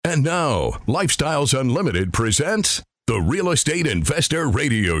And now, Lifestyles Unlimited presents the Real Estate Investor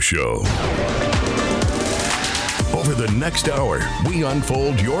Radio Show. Over the next hour, we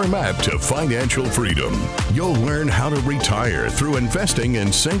unfold your map to financial freedom. You'll learn how to retire through investing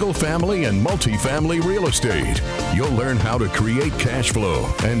in single-family and multifamily real estate. You'll learn how to create cash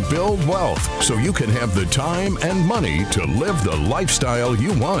flow and build wealth so you can have the time and money to live the lifestyle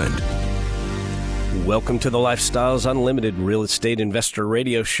you want. Welcome to the Lifestyles Unlimited Real Estate Investor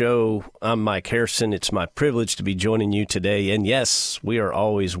Radio Show. I'm Mike Harrison. It's my privilege to be joining you today. And yes, we are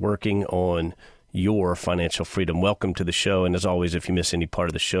always working on your financial freedom. Welcome to the show. And as always, if you miss any part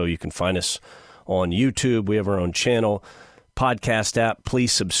of the show, you can find us on YouTube. We have our own channel, podcast app.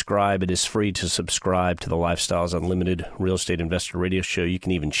 Please subscribe. It is free to subscribe to the Lifestyles Unlimited Real Estate Investor Radio Show. You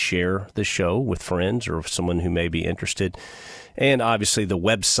can even share the show with friends or someone who may be interested. And obviously the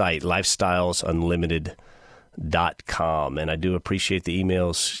website, lifestylesunlimited.com. And I do appreciate the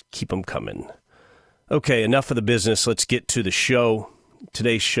emails. Keep them coming. Okay, enough of the business. Let's get to the show.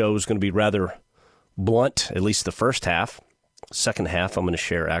 Today's show is going to be rather blunt, at least the first half. Second half, I'm going to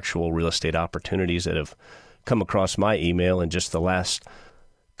share actual real estate opportunities that have come across my email in just the last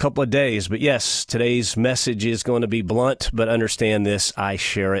couple of days. But yes, today's message is going to be blunt, but understand this, I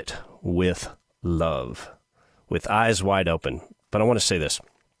share it with love, with eyes wide open. But I want to say this,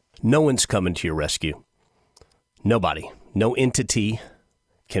 no one's coming to your rescue. Nobody, no entity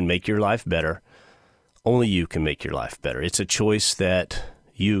can make your life better. Only you can make your life better. It's a choice that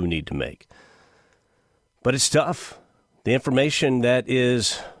you need to make. But it's tough. The information that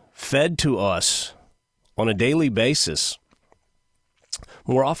is fed to us on a daily basis,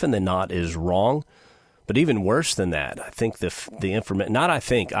 more often than not, is wrong. But even worse than that, I think the information,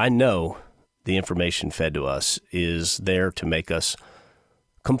 I know the information fed to us is there to make us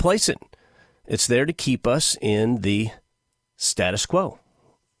complacent. It's there to keep us in the status quo.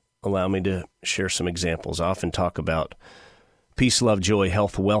 Allow me to share some examples. I often talk about peace, love, joy,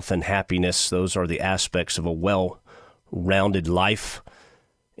 health, wealth, and happiness. Those are the aspects of a well-rounded life.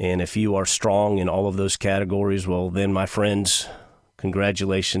 And if you are strong in all of those categories, well, then, my friends,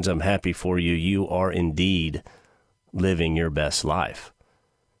 congratulations. I'm happy for you. You are indeed living your best life.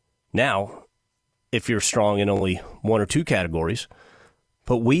 Now, if you're strong in only one or two categories,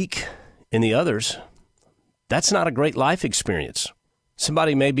 but weak in the others, that's not a great life experience.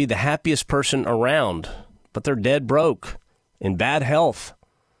 Somebody may be the happiest person around, but they're dead broke, in bad health.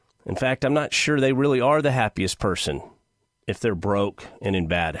 In fact, I'm not sure they really are the happiest person if they're broke and in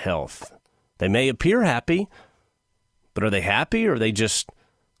bad health. They may appear happy, but are they happy or are they just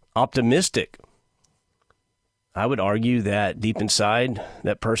optimistic? I would argue that deep inside,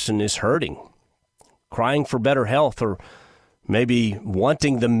 that person is hurting, crying for better health, or maybe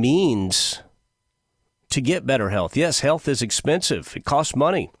wanting the means to get better health. Yes, health is expensive. It costs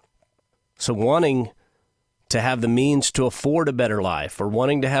money. So wanting to have the means to afford a better life or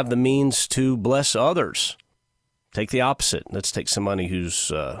wanting to have the means to bless others. Take the opposite. Let's take somebody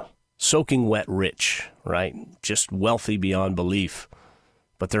who's soaking wet rich, right? Just wealthy beyond belief,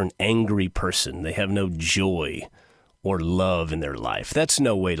 but they're an angry person. They have no joy or love in their life. That's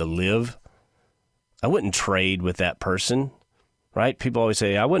no way to live. I wouldn't trade with that person, right? People always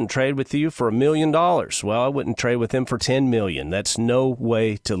say, I wouldn't trade with you for $1 million. Well, I wouldn't trade with him for 10 million. That's no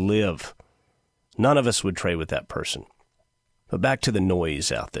way to live. None of us would trade with that person. But back to the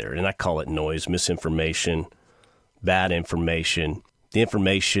noise out there, and I call it noise, misinformation, bad information, the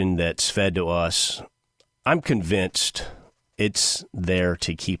information that's fed to us. I'm convinced it's there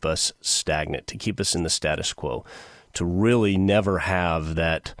to keep us stagnant, to keep us in the status quo, to really never have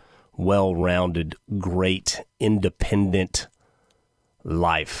that well-rounded, great, independent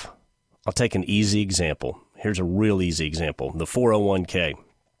life. I'll take an easy example. Here's a real easy example, the 401k.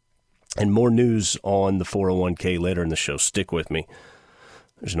 And more news on the 401k later in the show. Stick with me.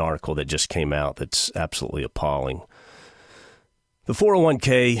 There's an article that just came out that's absolutely appalling. The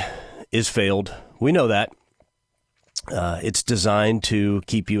 401k is failed. We know that. It's designed to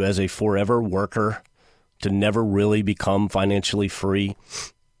keep you as a forever worker, to never really become financially free.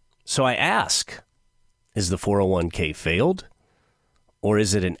 So I ask, is the 401k failed? Or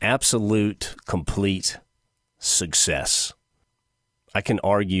is it an absolute, complete success? I can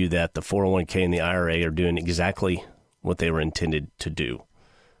argue that the 401k and the IRA are doing exactly what they were intended to do.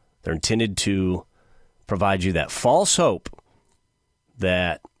 They're intended to provide you that false hope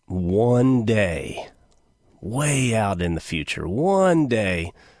that one day, way out in the future, one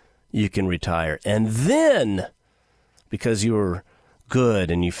day you can retire. And then, because you were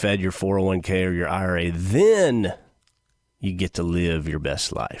good and you fed your 401k or your IRA, then you get to live your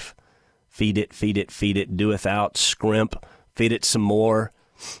best life. Feed it, feed it, feed it, do without, scrimp, feed it some more,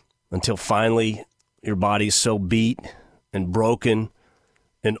 until finally your body's so beat and broken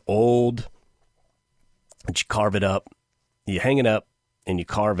and old that you carve it up, you hang it up, and you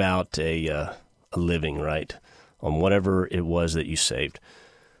carve out a living, right, on whatever it was that you saved.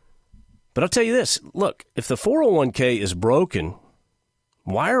 But I'll tell you this, look, if the 401k is broken,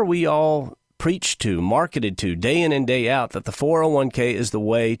 why are we all preached to, marketed to, day in and day out, that the 401k is the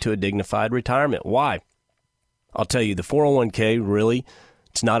way to a dignified retirement? Why? I'll tell you, the 401k really,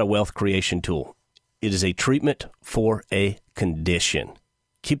 it's not a wealth creation tool. It is a treatment for a condition.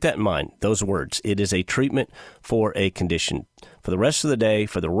 Keep that in mind, those words. It is a treatment for a condition. For the rest of the day,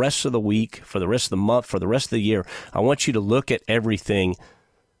 for the rest of the week, for the rest of the month, for the rest of the year, I want you to look at everything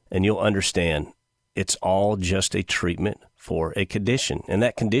and you'll understand it's all just a treatment for a condition. And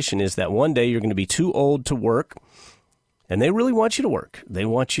that condition is that one day you're going to be too old to work, and they really want you to work. They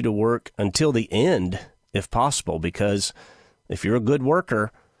want you to work until the end, if possible, because if you're a good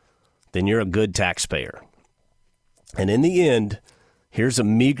worker, then you're a good taxpayer. And in the end, here's a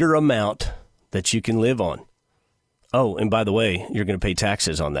meager amount that you can live on. Oh, and by the way, you're going to pay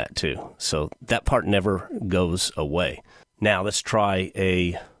taxes on that too. So that part never goes away. Now let's try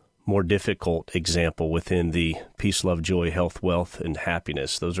a more difficult example within the peace, love, joy, health, wealth, and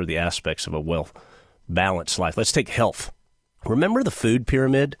happiness. Those are the aspects of a well-balanced life. Let's take health. Remember the food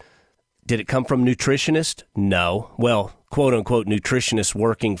pyramid? Did it come from nutritionists? No. Well, quote-unquote nutritionists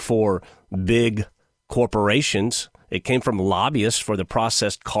working for big corporations. It came from lobbyists for the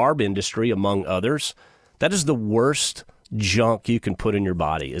processed carb industry, among others. That is the worst junk you can put in your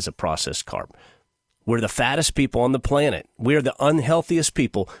body, is a processed carb. We're the fattest people on the planet. We are the unhealthiest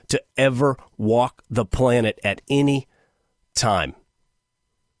people to ever walk the planet at any time.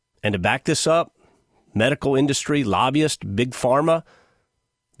 And to back this up, medical industry, lobbyists, big pharma,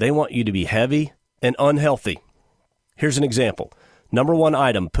 they want you to be heavy and unhealthy. Here's an example. Number one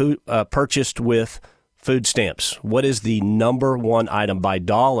item purchased with food stamps. What is the number one item by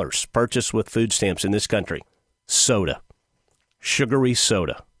dollars purchased with food stamps in this country? Soda. Sugary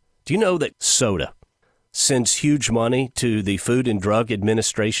soda. Do you know that soda sends huge money to the Food and Drug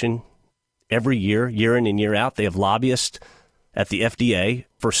Administration every year, year in and year out? They have lobbyists at the FDA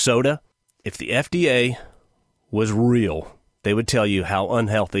for soda. If the FDA was real, they would tell you how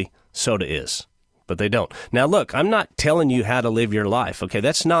unhealthy soda is, but they don't. Now, look, I'm not telling you how to live your life, okay?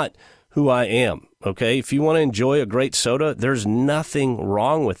 That's not who I am, okay? If you want to enjoy a great soda, there's nothing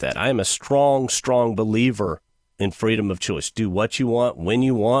wrong with that. I am a strong, strong believer in freedom of choice. Do what you want, when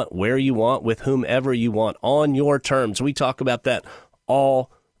you want, where you want, with whomever you want, on your terms. We talk about that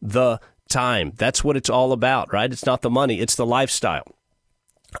all the time. That's what it's all about, right? It's not the money, it's the lifestyle.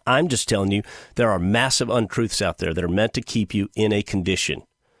 I'm just telling you, there are massive untruths out there that are meant to keep you in a condition.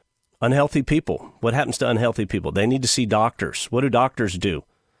 Unhealthy people. What happens to unhealthy people? They need to see doctors. What do doctors do?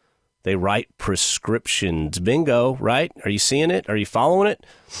 They write prescriptions. Bingo, right? Are you seeing it? Are you following it?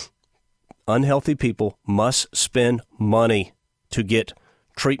 Unhealthy people must spend money to get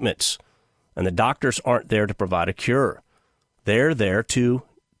treatments. And the doctors aren't there to provide a cure. They're there to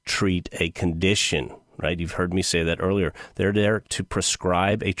treat a condition, right? You've heard me say that earlier. They're there to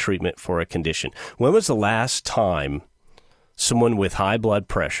prescribe a treatment for a condition. When was the last time someone with high blood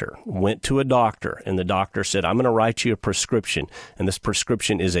pressure went to a doctor and the doctor said, I'm going to write you a prescription, and this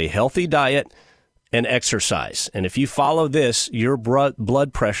prescription is a healthy diet and exercise, and if you follow this, your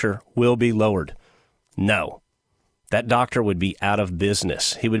blood pressure will be lowered? No. That doctor would be out of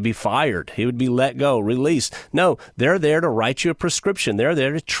business. He would be fired. He would be let go, released. No, they're there to write you a prescription. They're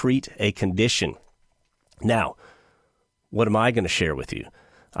there to treat a condition. Now, what am I going to share with you?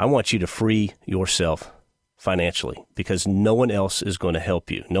 I want you to free yourself financially, because no one else is going to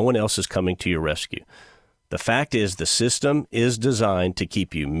help you. No one else is coming to your rescue. The fact is, the system is designed to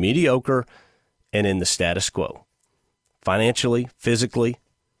keep you mediocre and in the status quo. Financially, physically,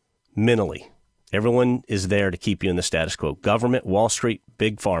 mentally. Everyone is there to keep you in the status quo. Government, Wall Street,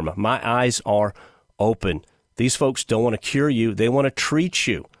 Big Pharma. My eyes are open. These folks don't want to cure you. They want to treat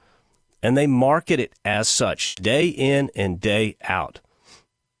you. And they market it as such, day in and day out.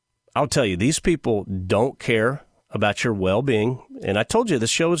 I'll tell you, these people don't care about your well-being. And I told you this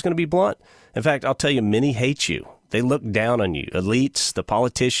show is going to be blunt. In fact, I'll tell you, many hate you. They look down on you. Elites, the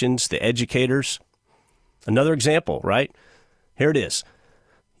politicians, the educators. Another example, right? Here it is.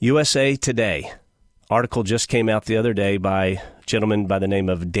 USA Today. Article just came out the other day by a gentleman by the name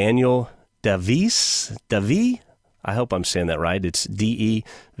of Daniel Devis. I hope I'm saying that right. It's Devise.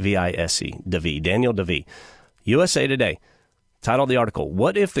 Daniel Devis. USA Today. Titled the article,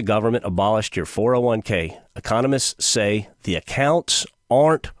 What if the government abolished your 401k? Economists say the accounts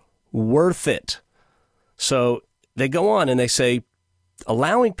aren't worth it. So they go on and they say,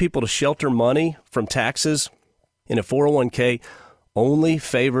 allowing people to shelter money from taxes in a 401k only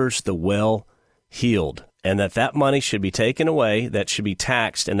favors the well-heeled, and that money should be taken away, that should be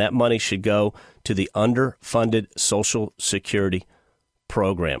taxed, and that money should go to the underfunded Social Security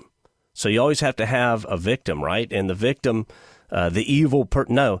program. So you always have to have a victim, right? And the victim, you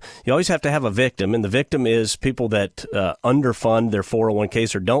always have to have a victim, and the victim is people that underfund their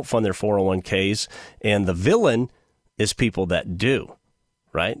 401ks or don't fund their 401ks, and the villain is people that do,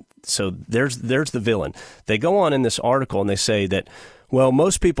 right? So there's the villain. They go on in this article and they say that, well,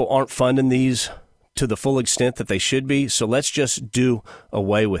 most people aren't funding these to the full extent that they should be, so let's just do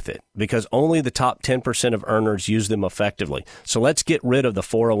away with it because only the top 10% of earners use them effectively. So let's get rid of the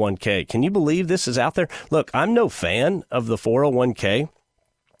 401k. Can you believe this is out there? Look, I'm no fan of the 401k.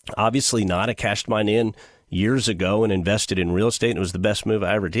 Obviously not. I cashed mine in years ago and invested in real estate, and it was the best move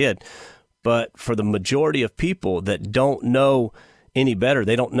I ever did. But for the majority of people that don't know any better,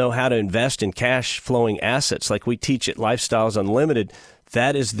 they don't know how to invest in cash flowing assets like we teach at Lifestyles Unlimited.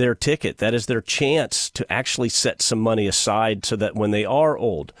 That is their ticket. That is their chance to actually set some money aside so that when they are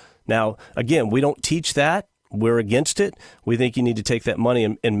old. Now, again, we don't teach that. We're against it. We think you need to take that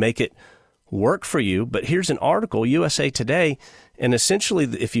money and make it work for you. But here's an article, USA Today, and essentially,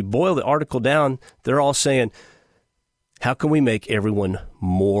 if you boil the article down, they're all saying, how can we make everyone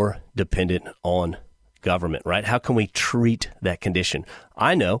more dependent on government, right? How can we treat that condition?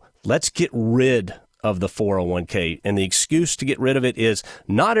 I know. Let's get rid of the 401k. And the excuse to get rid of it is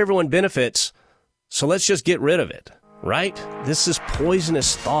not everyone benefits, so let's just get rid of it, right? This is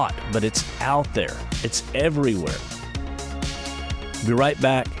poisonous thought, but it's out there. It's everywhere. Be right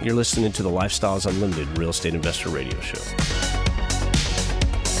back. You're listening to the Lifestyles Unlimited Real Estate Investor Radio Show.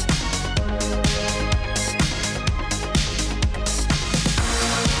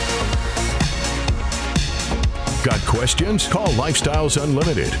 Got questions? Call Lifestyles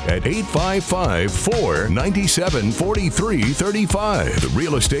Unlimited at 855-497-4335. The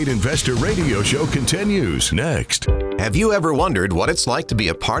Real Estate Investor Radio Show continues next. Have you ever wondered what it's like to be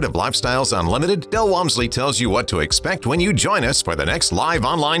a part of Lifestyles Unlimited? Del Walmsley tells you what to expect when you join us for the next live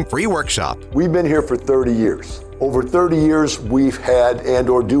online free workshop. We've been here for 30 years. Over 30 years, we've had and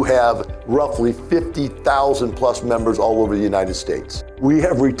or do have roughly 50,000 plus members all over the United States. We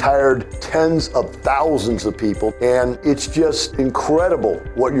have retired tens of thousands of people, and it's just incredible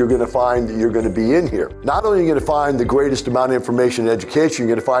what you're going to find that you're going to be in here. Not only are you going to find the greatest amount of information and education,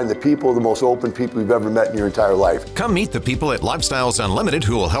 you're going to find the people, the most open people you've ever met in your entire life. Come meet the people at Lifestyles Unlimited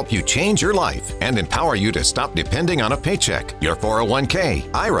who will help you change your life and empower you to stop depending on a paycheck, your 401k,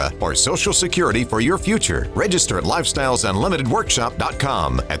 IRA, or Social Security for your future. Register at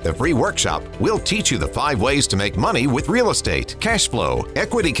LifestylesUnlimitedWorkshop.com. At the free workshop, we'll teach you the 5 ways to make money with real estate, cash flow,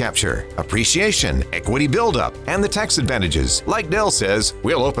 equity capture, appreciation, equity buildup, and the tax advantages. Like Del says,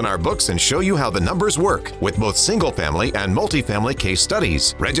 we'll open our books and show you how the numbers work with both single-family and multifamily case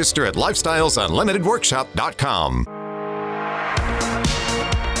studies. Register at LifestylesUnlimitedWorkshop.com.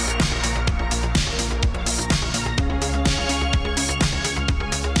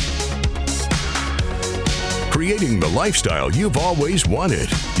 Creating the lifestyle you've always wanted.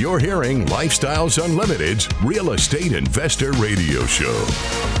 You're hearing Lifestyles Unlimited's Real Estate Investor Radio Show.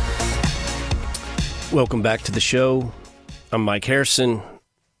 Welcome back to the show. I'm Mike Harrison.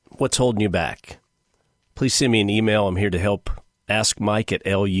 What's holding you back? Please send me an email. I'm here to help.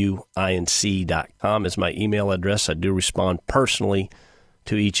 AskMike@luinc.com is my email address. I do respond personally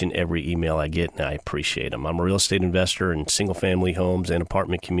to each and every email I get, and I appreciate them. I'm a real estate investor in single-family homes and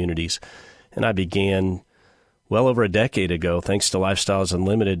apartment communities, and I began well over a decade ago. Thanks to Lifestyles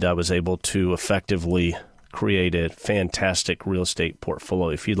Unlimited, I was able to effectively create a fantastic real estate portfolio.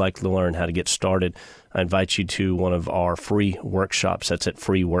 If you'd like to learn how to get started, I invite you to one of our free workshops. That's at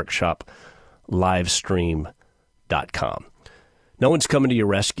freeworkshoplivestream.com. No one's coming to your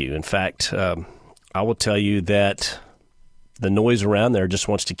rescue. In fact, I will tell you that the noise around there just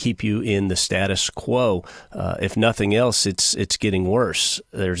wants to keep you in the status quo. If nothing else, it's getting worse.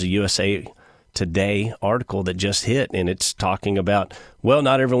 There's a USA Today article that just hit, and it's talking about, well,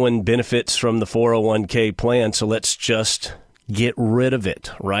 not everyone benefits from the 401k plan, so let's just get rid of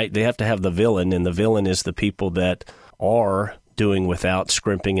it, right? They have to have the villain, and the villain is the people that are doing without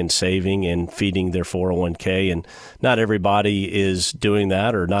scrimping and saving and feeding their 401k, and not everybody is doing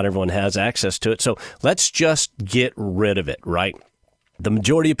that, or not everyone has access to it, so let's just get rid of it, right? The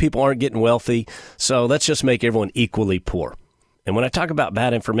majority of people aren't getting wealthy, so let's just make everyone equally poor. And when I talk about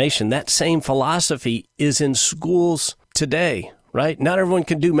bad information, that same philosophy is in schools today, right? Not everyone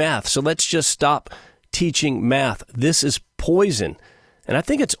can do math, so let's just stop teaching math. This is poison. And I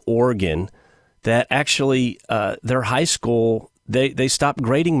think it's Oregon that actually, their high school, They stopped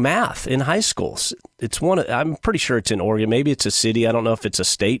grading math in high schools. I'm pretty sure it's in Oregon. Maybe it's a city. I don't know if it's a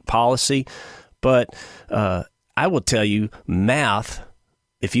state policy. But I will tell you, math,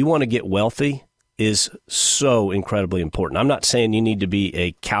 if you want to get wealthy, is so incredibly important. I'm not saying you need to be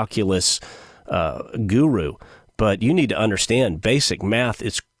a calculus guru, but you need to understand basic math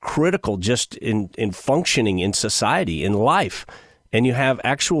is critical just in functioning in society, in life. And you have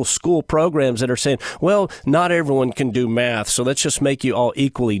actual school programs that are saying, well, not everyone can do math, so let's just make you all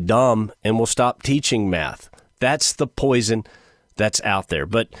equally dumb and we'll stop teaching math. That's the poison that's out there.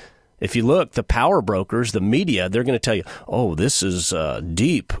 But if you look, the power brokers, the media, they're going to tell you, oh, this is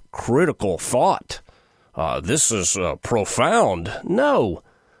deep, critical thought. This is profound. No.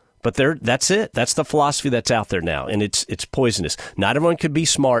 But that's it. That's the philosophy that's out there now, and it's poisonous. Not everyone could be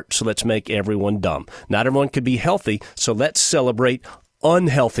smart, so let's make everyone dumb. Not everyone could be healthy, so let's celebrate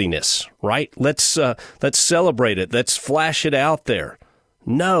unhealthiness, right? Let's celebrate it. Let's flash it out there.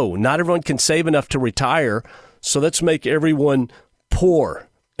 No, not everyone can save enough to retire, so let's make everyone poor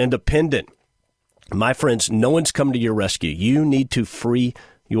and dependent. My friends, no one's come to your rescue. You need to free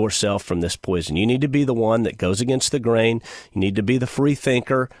yourself from this poison. You need to be the one that goes against the grain. You need to be the free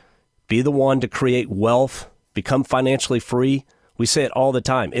thinker. Be the one to create wealth, become financially free. We say it all the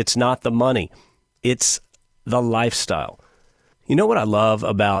time. It's not the money. It's the lifestyle. You know what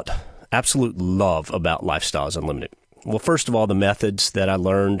I absolute love about Lifestyles Unlimited? Well, first of all, the methods that I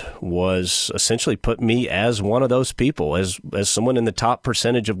learned was essentially put me as one of those people, as someone in the top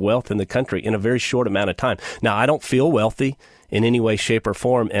percentage of wealth in the country in a very short amount of time. Now, I don't feel wealthy in any way, shape, or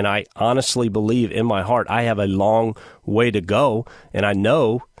form, and I honestly believe in my heart I have a long way to go, and I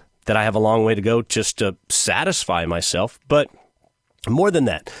know that I have a long way to go just to satisfy myself. But more than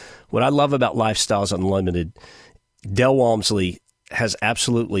that, what I love about Lifestyles Unlimited, Del Walmsley has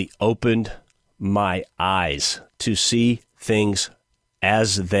absolutely opened my eyes to see things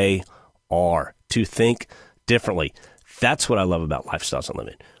as they are, to think differently. That's what I love about Lifestyles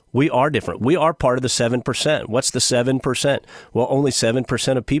Unlimited. We are different. We are part of the 7%. What's the 7%? Well, only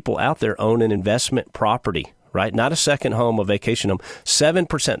 7% of people out there own an investment property, right? Not a second home, a vacation home.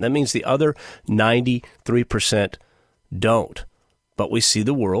 7%. That means the other 93% don't. But we see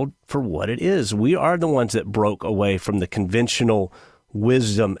the world for what it is. We are the ones that broke away from the conventional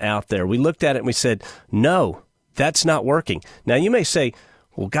wisdom out there. We looked at it and we said, no, that's not working. Now, you may say,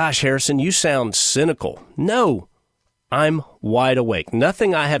 well, gosh, Harrison, you sound cynical. No, I'm wide awake.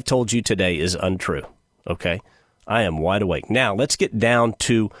 Nothing I have told you today is untrue, okay? I am wide awake. Now, let's get down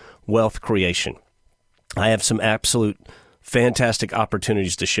to wealth creation. I have some absolute fantastic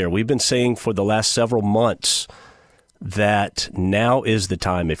opportunities to share. We've been saying for the last several months that now is the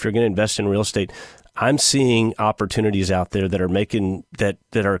time. If you're going to invest in real estate, I'm seeing opportunities out there that are making that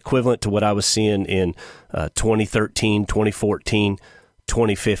are equivalent to what I was seeing in 2013, 2014,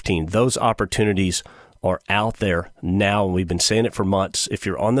 2015. Those opportunities are out there now, and we've been saying it for months. If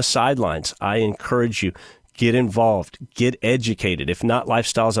you're on the sidelines, I encourage you, get involved, get educated. If not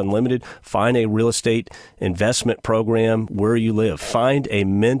Lifestyles Unlimited, find a real estate investment program where you live. Find a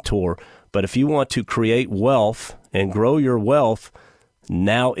mentor. But if you want to create wealth and grow your wealth,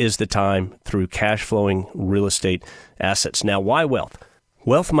 now is the time through cash flowing real estate assets. Now, why wealth?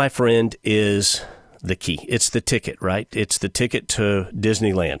 Wealth, my friend, is the key. It's the ticket, right? It's the ticket to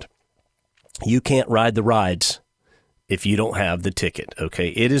Disneyland. You can't ride the rides if you don't have the ticket, okay?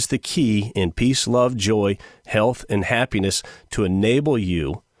 It is the key in peace, love, joy, health, and happiness to enable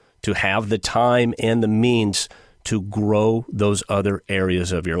you to have the time and the means to grow those other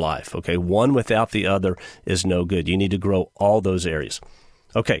areas of your life, okay? One without the other is no good. You need to grow all those areas.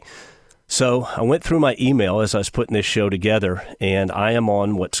 Okay, so I went through my email as I was putting this show together, and I am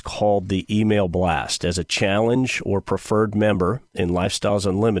on what's called the email blast. As a challenge or preferred member in Lifestyles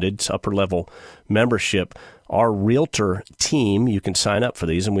Unlimited's upper-level membership, our realtor team, you can sign up for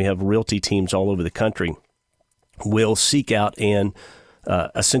these, and we have realty teams all over the country, will seek out and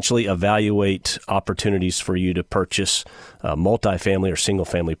essentially evaluate opportunities for you to purchase multifamily or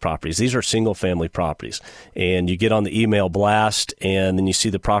single-family properties. These are single-family properties. And you get on the email blast, and then you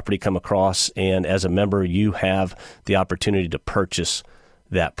see the property come across, and as a member, you have the opportunity to purchase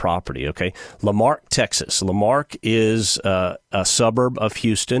that property, okay? Lamarck, Texas. Lamarck is a suburb of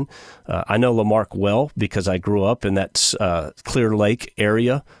Houston. I know Lamarck well because I grew up in that Clear Lake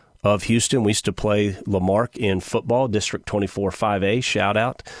area of Houston. We used to play Lamarck in football, District 24 5A, shout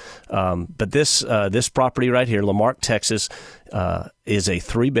out. But this property right here, Lamarck, Texas, is a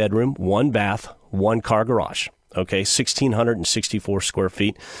 3-bedroom, 1-bath, 1-car garage. Okay, 1,664 square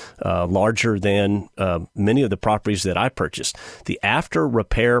feet, larger than many of the properties that I purchased. The after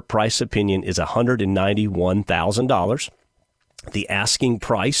repair price opinion is $191,000. The asking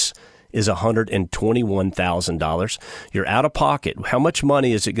price is $121,000. You're out of pocket. How much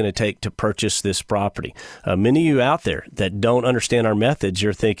money is it going to take to purchase this property? Many of you out there that don't understand our methods,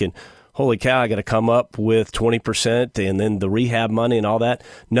 you're thinking, holy cow, I got to come up with 20% and then the rehab money and all that.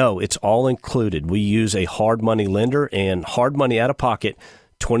 No, it's all included. We use a hard money lender, and hard money out of pocket,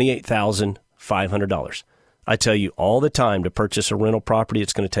 $28,500. I tell you all the time, to purchase a rental property,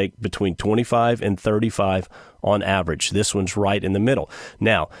 it's going to take between $25,000 and $35,000 on average. This one's right in the middle.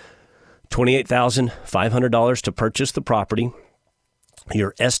 Now, $28,500 to purchase the property.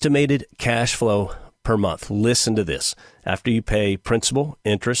 Your estimated cash flow per month, listen to this, after you pay principal,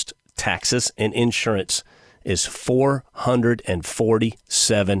 interest, taxes, and insurance, is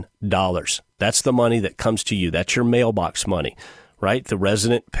 $447. That's the money that comes to you. That's your mailbox money, right? The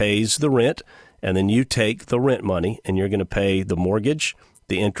resident pays the rent, and then you take the rent money, and you're going to pay the mortgage,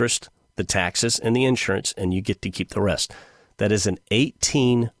 the interest, the taxes, and the insurance, and you get to keep the rest. That is an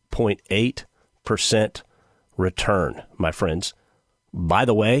 18.8% return, my friends. By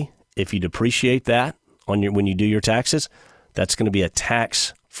the way, if you depreciate that when you do your taxes, that's going to be a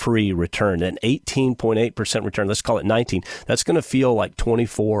tax-free return. An 18.8% return, let's call it 19. That's going to feel like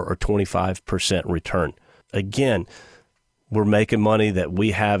 24 or 25% return. Again, we're making money that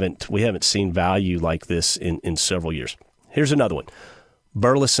we haven't seen value like this in several years. Here's another one.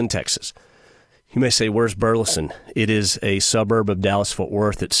 Burleson, Texas. You may say, where's Burleson? It is a suburb of Dallas-Fort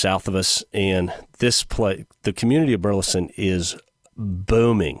Worth. It's south of us, and the community of Burleson is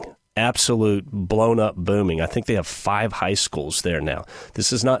booming. Absolute blown up booming. I think they have 5 high schools there now.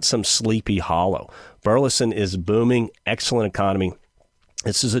 This is not some sleepy hollow. Burleson is booming, excellent economy.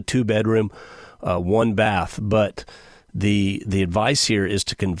 This is a 2-bedroom, 1 bath, but the advice here is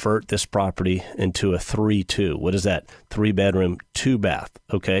to convert this property into a 3-2. What is that? 3-bedroom, 2 bath.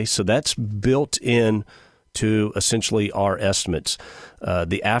 Okay, so that's built in to essentially our estimates.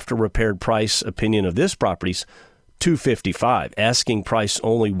 The after repaired price opinion of this property's $255. Asking price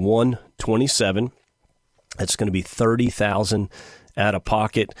only $127. That's going to be $30,000 out of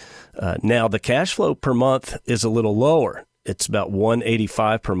pocket. Now the cash flow per month is a little lower. It's about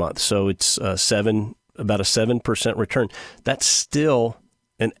 $185 per month, so it's about a 7% return. That's still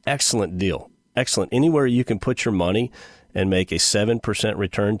an excellent deal. Excellent. Anywhere you can put your money and make a 7%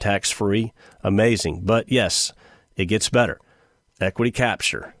 return tax-free, amazing. But yes, it gets better. Equity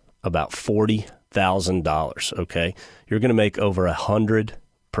capture, about $40,000, okay? You're going to make over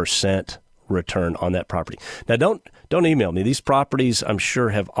 100% return on that property. Now, don't email me. These properties, I'm sure,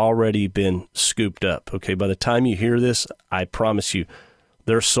 have already been scooped up, okay? By the time you hear this, I promise you,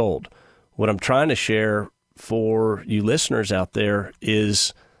 they're sold. What I'm trying to share for you listeners out there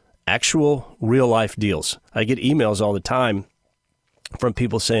is actual real-life deals. I get emails all the time from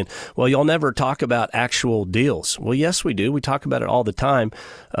people saying, well, y'all never talk about actual deals. Well, yes, we do. We talk about it all the time,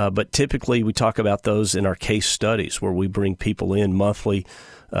 but typically we talk about those in our case studies where we bring people in monthly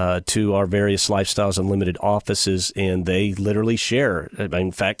to our various Lifestyles Unlimited offices, and they literally share.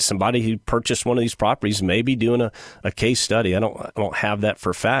 In fact, somebody who purchased one of these properties may be doing a case study. I don't have that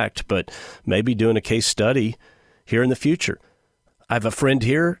for fact, but maybe doing a case study here in the future. I have a friend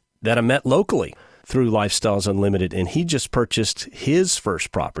here that I met locally through Lifestyles Unlimited, and he just purchased his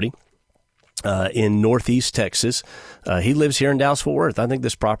first property in Northeast Texas. He lives here in Dallas-Fort Worth. I think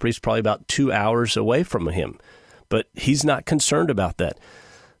this property is probably about 2 hours away from him, but he's not concerned about that.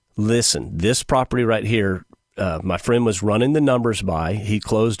 Listen, this property right here, my friend was running the numbers by. He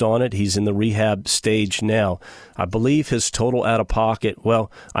closed on it. He's in the rehab stage now. I believe his total out-of-pocket,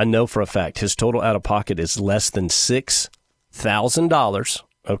 well, I know for a fact, his total out-of-pocket is less than $6,000,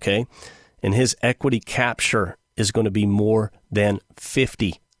 okay? And his equity capture is going to be more than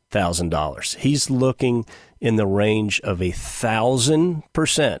 $50,000. He's looking in the range of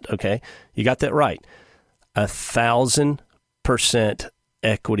 1,000%, okay? You got that right. 1,000%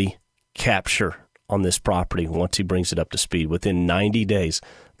 equity capture on this property once he brings it up to speed. Within 90 days,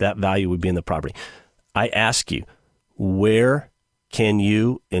 that value would be in the property. I ask you, where can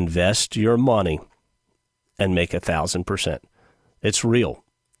you invest your money and make 1,000%? It's real.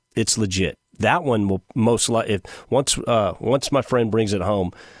 It's legit. That one will most likely, once my friend brings it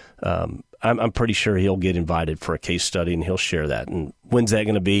home, I'm pretty sure he'll get invited for a case study and he'll share that. And when's that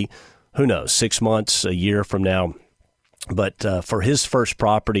going to be? Who knows? 6 months, a year from now. But for his first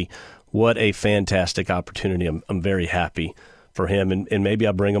property, what a fantastic opportunity. I'm very happy for him. And maybe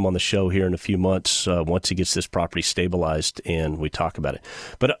I'll bring him on the show here in a few months once he gets this property stabilized and we talk about it.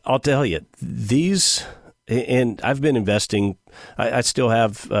 But I'll tell you, and I've been investing. I still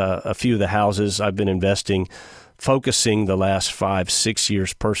have a few of the houses. I've been investing, focusing the last 5-6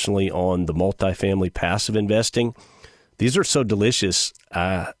 years personally on the multifamily passive investing. These are so delicious.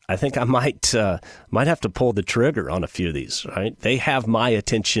 I think I might have to pull the trigger on a few of these. Right? They have my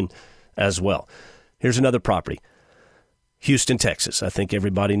attention as well. Here's another property. Houston, Texas. I think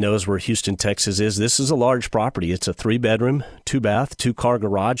everybody knows where Houston, Texas is. This is a large property. It's a 3-bedroom, 2-bath, 2-car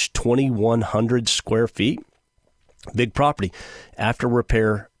garage, 2,100 square feet. Big property. After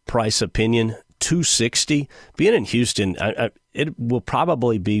repair price opinion, $260. Being in Houston, it will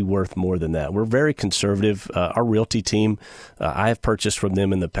probably be worth more than that. We're very conservative. Our realty team, I have purchased from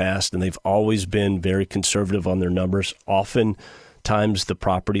them in the past, and they've always been very conservative on their numbers. Oftentimes, the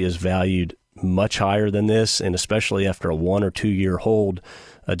property is valued much higher than this, and especially after a 1 or 2 year hold,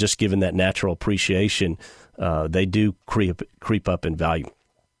 just given that natural appreciation, they do creep up in value.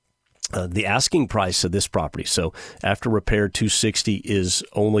 The asking price of this property, so after repair, $260 is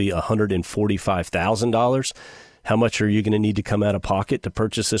only $145,000. How much are you going to need to come out of pocket to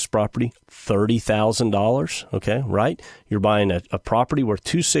purchase this property? $30,000. Okay, right? You're buying a property worth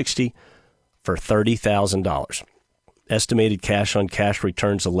 $260 for $30,000. Estimated cash on cash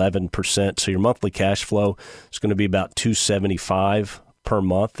returns 11%. So your monthly cash flow is going to be about $275 per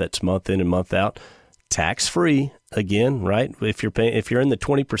month. That's month in and month out. Tax free again, right? If you're in the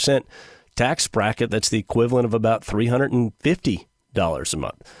 20% tax bracket, that's the equivalent of about $350 a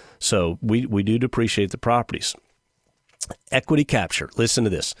month. So we do depreciate the properties. Equity capture. Listen to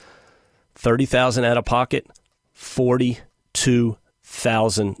this. $30,000 out of pocket,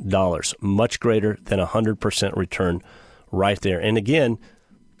 $42,000, much greater than 100% return right there. And again,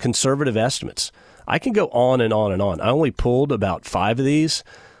 conservative estimates. I can go on and on and on. I only pulled about 5 of these,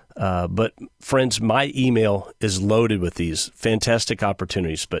 but friends, my email is loaded with these fantastic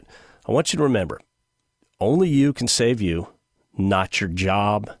opportunities. But I want you to remember, only you can save you, not your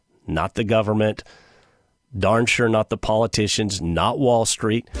job, not the government, darn sure not the politicians, not Wall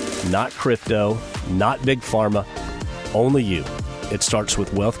Street, not crypto, not big pharma, only you. It starts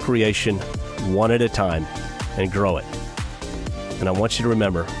with wealth creation, one at a time, and grow it. And I want you to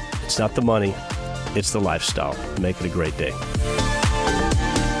remember, it's not the money, it's the lifestyle. Make it a great day.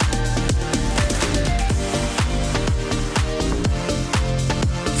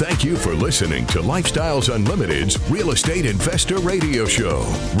 Thank you for listening to Lifestyles Unlimited's Real Estate Investor Radio Show.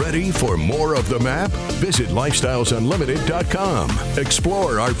 Ready for more of the map? Visit lifestylesunlimited.com.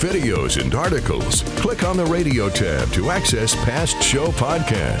 Explore our videos and articles. Click on the radio tab to access past show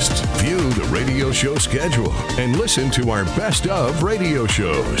podcasts. View the radio show schedule and listen to our best of radio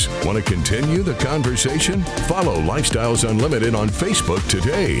shows. Want to continue the conversation? Follow Lifestyles Unlimited on Facebook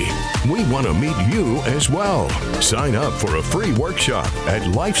today. We want to meet you as well. Sign up for a free workshop at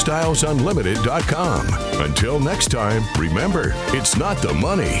lifestylesunlimited.com. Until next time, remember, it's not the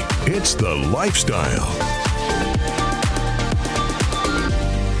money, it's the lifestyle.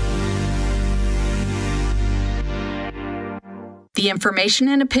 The information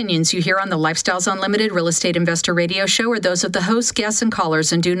and opinions you hear on the Lifestyles Unlimited Real Estate Investor Radio Show are those of the hosts, guests, and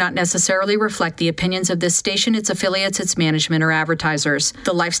callers and do not necessarily reflect the opinions of this station, its affiliates, its management, or advertisers.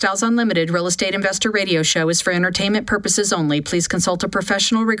 The Lifestyles Unlimited Real Estate Investor Radio Show is for entertainment purposes only. Please consult a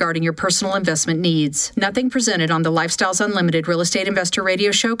professional regarding your personal investment needs. Nothing presented on the Lifestyles Unlimited Real Estate Investor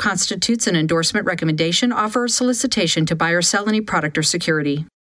Radio Show constitutes an endorsement, recommendation, offer, or solicitation to buy or sell any product or security.